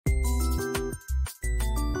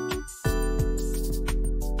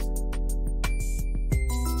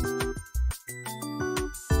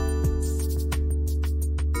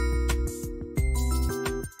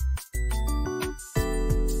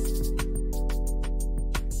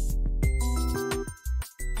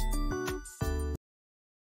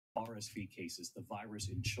RSV cases, the virus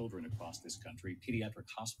in children across this country. Pediatric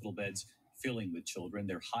hospital beds filling with children,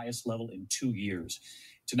 their highest level in 2 years.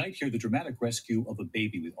 Tonight, hear the dramatic rescue of a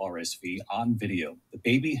baby with RSV on video. The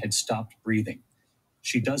baby had stopped breathing.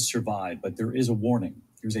 She does survive, but there is a warning.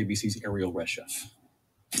 Here's ABC's Ariel Reshef.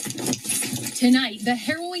 Tonight, the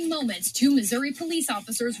harrowing moments. 2 Missouri police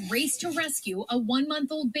officers raced to rescue a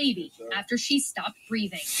 1-month-old baby after she stopped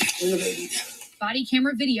breathing. Body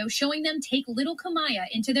camera video showing them take little Kamaya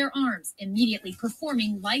into their arms, immediately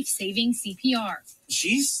performing life-saving CPR.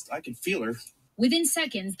 I can feel her. Within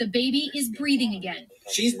seconds, the baby is breathing again.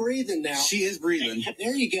 She's breathing now. She is breathing.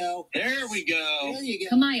 There you go. There we go. There you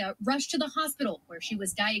go. Kamaya rushed to the hospital where she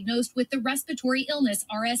was diagnosed with the respiratory illness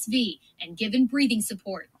RSV and given breathing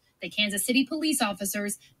support. The Kansas City police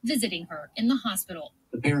officers visiting her in the hospital.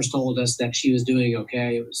 The parents told us that she was doing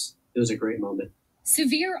okay. It was a great moment.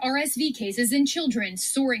 Severe RSV cases in children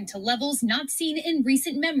soaring to levels not seen in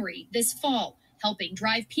recent memory this fall, helping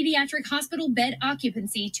drive pediatric hospital bed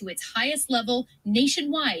occupancy to its highest level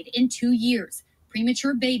nationwide in 2 years.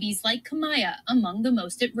 Premature babies like Kamaya among the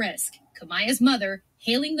most at risk. Kamaya's mother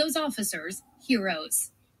hailing those officers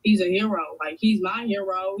heroes. He's a hero. Like, he's my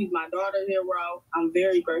hero. He's my daughter's hero. I'm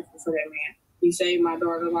very grateful for that man. He saved my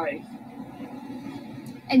daughter's life.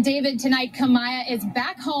 And David, tonight, Kamaya is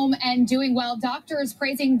back home and doing well. Doctors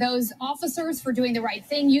praising those officers for doing the right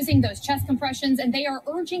thing, using those chest compressions, and they are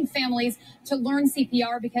urging families to learn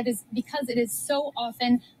CPR because it is so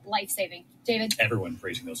often life-saving. David? Everyone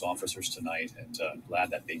praising those officers tonight, and glad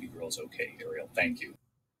that baby girl's okay, Ariel. Thank you.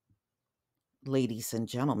 Ladies and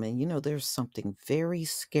gentlemen, you know, there's something very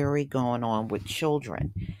scary going on with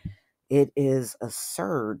children. It is a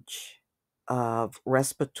surge of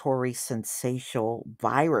respiratory syncytial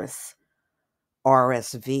virus,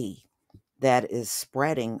 RSV, that is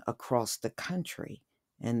spreading across the country.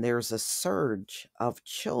 And there's a surge of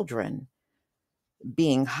children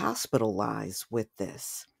being hospitalized with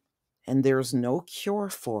this, and there's no cure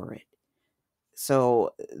for it.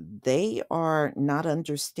 So they are not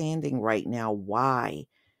understanding right now why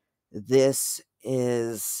this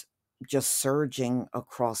is just surging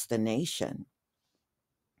across the nation.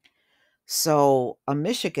 So a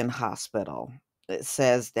Michigan hospital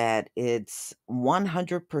says that it's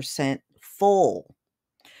 100% full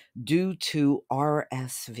due to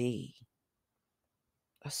RSV,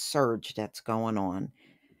 a surge that's going on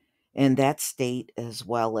in that state as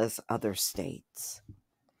well as other states.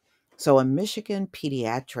 So a Michigan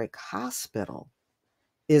pediatric hospital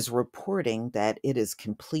is reporting that it is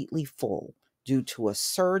completely full due to a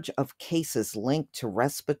surge of cases linked to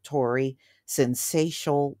respiratory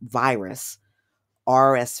syncytial virus,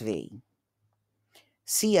 RSV.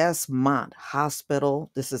 CS Mott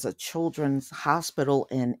Hospital, this is a children's hospital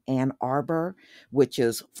in Ann Arbor, which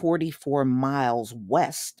is 44 miles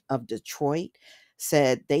west of Detroit,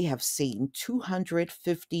 said they have seen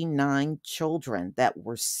 259 children that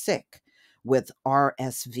were sick with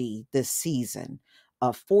RSV this season, a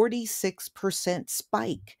 46%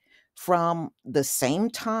 spike from the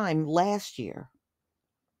same time last year.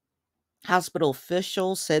 Hospital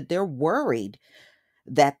officials said they're worried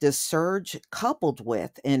that this surge, coupled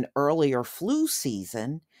with an earlier flu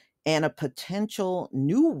season and a potential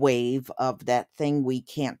new wave of that thing we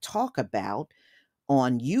can't talk about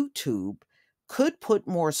on YouTube, could put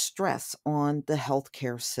more stress on the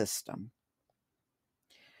healthcare system.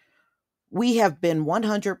 We have been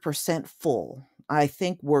 100% full. I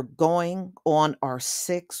think we're going on our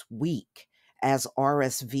 6th week as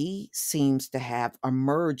RSV seems to have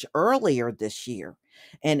emerged earlier this year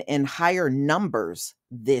and in higher numbers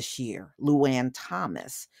this year. Luann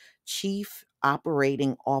Thomas, Chief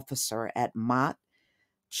Operating Officer at Mott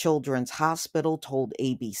Children's Hospital, told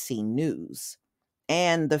ABC News.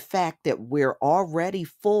 And the fact that we're already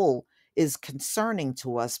full is concerning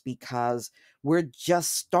to us because we're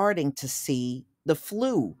just starting to see the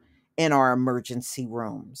flu in our emergency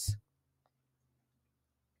rooms.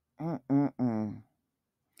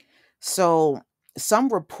 So some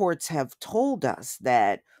reports have told us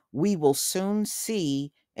that we will soon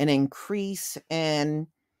see an increase in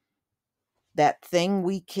that thing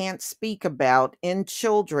we can't speak about in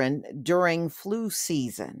children during flu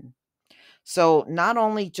season. So not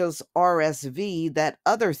only just RSV, that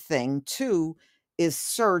other thing too is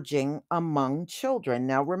surging among children.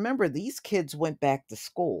 Now remember, these kids went back to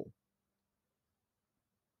school.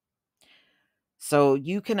 So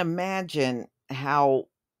you can imagine how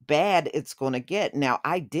bad it's going to get. Now,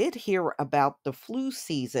 I did hear about the flu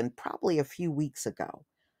season probably a few weeks ago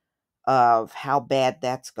of how bad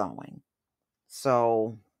that's going.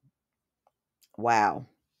 So, wow.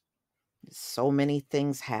 So many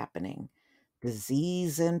things happening.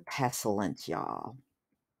 Disease and pestilence, y'all.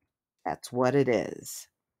 That's what it is.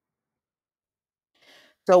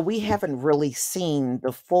 So we haven't really seen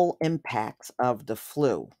the full impacts of the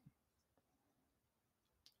flu.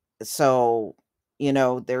 So,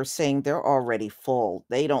 they're saying they're already full.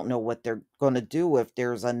 They don't know what they're going to do if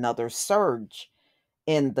there's another surge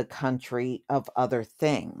in the country of other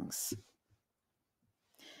things.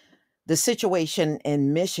 The situation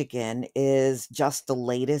in Michigan is just the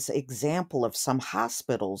latest example of some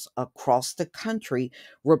hospitals across the country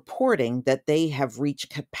reporting that they have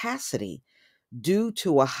reached capacity due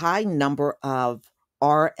to a high number of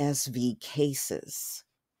RSV cases.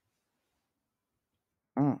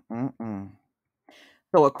 Mm-mm-mm.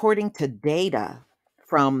 So, according to data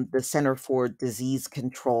from the Center for Disease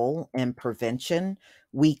Control and Prevention,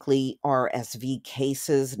 weekly RSV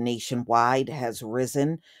cases nationwide has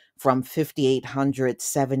risen from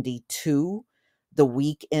 5,872 the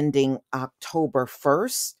week ending October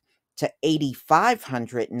 1st to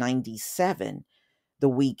 8,597 the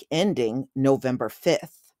week ending November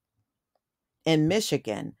 5th. In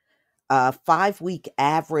Michigan, a 5-week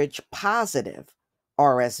average positive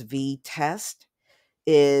RSV test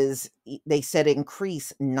they said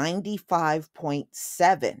increased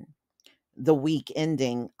 95.7 the week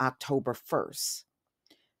ending October 1st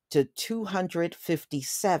to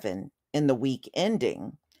 257 in the week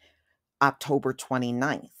ending October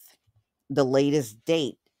 29th, the latest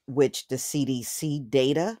date which the CDC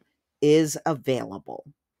data is available.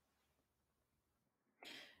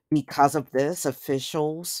 Because of this,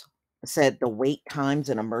 officials said the wait times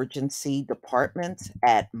in emergency departments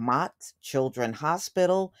at Mott Children's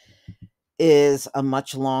Hospital is a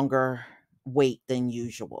much longer wait than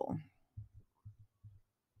usual.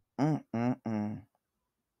 Mm-mm-mm.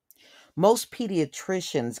 Most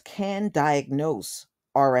pediatricians can diagnose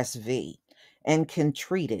RSV and can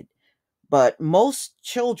treat it, but most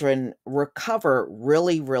children recover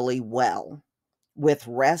really, really well with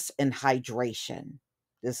rest and hydration.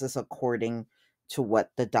 This is according to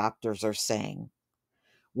what the doctors are saying.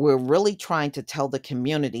 We're really trying to tell the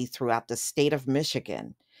community throughout the state of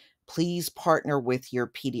Michigan, please partner with your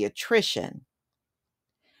pediatrician.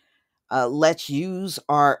 Let's use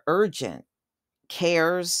our urgent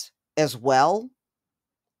cares as well.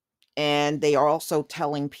 And they are also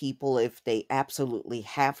telling people if they absolutely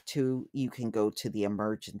have to, you can go to the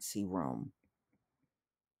emergency room.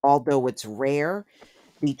 Although it's rare,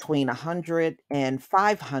 between 100 and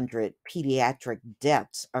 500 pediatric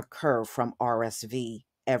deaths occur from RSV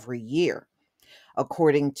every year,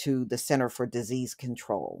 according to the Center for Disease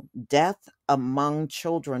Control. Death among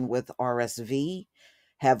children with RSV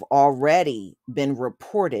have already been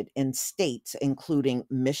reported in states including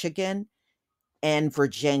Michigan and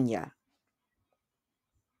Virginia.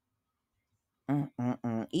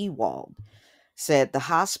 Ewald said the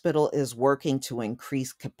hospital is working to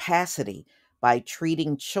increase capacity by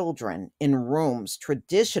treating children in rooms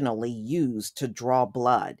traditionally used to draw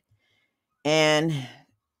blood and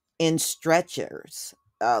in stretchers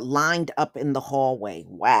lined up in the hallway.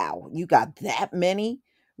 Wow, you got that many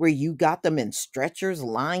where you got them in stretchers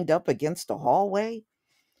lined up against the hallway?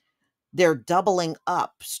 They're doubling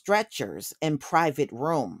up stretchers in private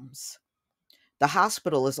rooms. The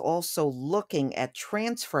hospital is also looking at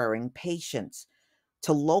transferring patients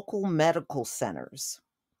to local medical centers.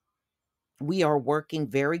 We are working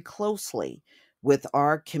very closely with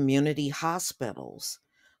our community hospitals.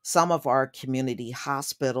 Some of our community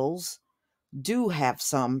hospitals do have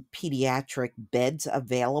some pediatric beds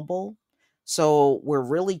available. So we're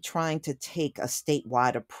really trying to take a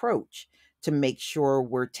statewide approach to make sure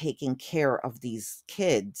we're taking care of these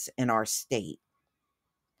kids in our state.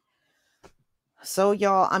 So,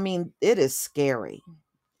 y'all, I mean, it is scary.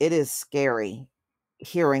 It is scary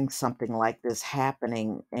hearing something like this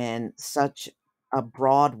happening in such a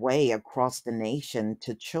broad way across the nation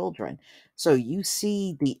to children. So, you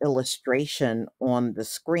see the illustration on the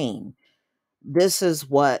screen. This is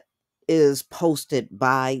what is posted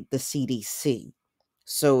by the CDC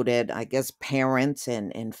so that I guess parents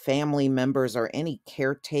and family members or any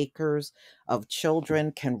caretakers of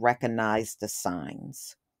children can recognize the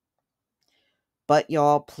signs. But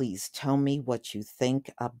y'all, please tell me what you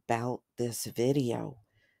think about this video.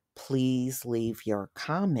 Please leave your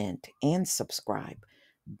comment and subscribe.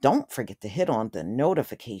 Don't forget to hit on the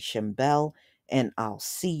notification bell, and I'll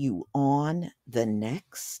see you on the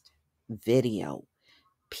next video.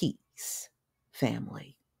 Peace,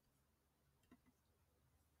 family.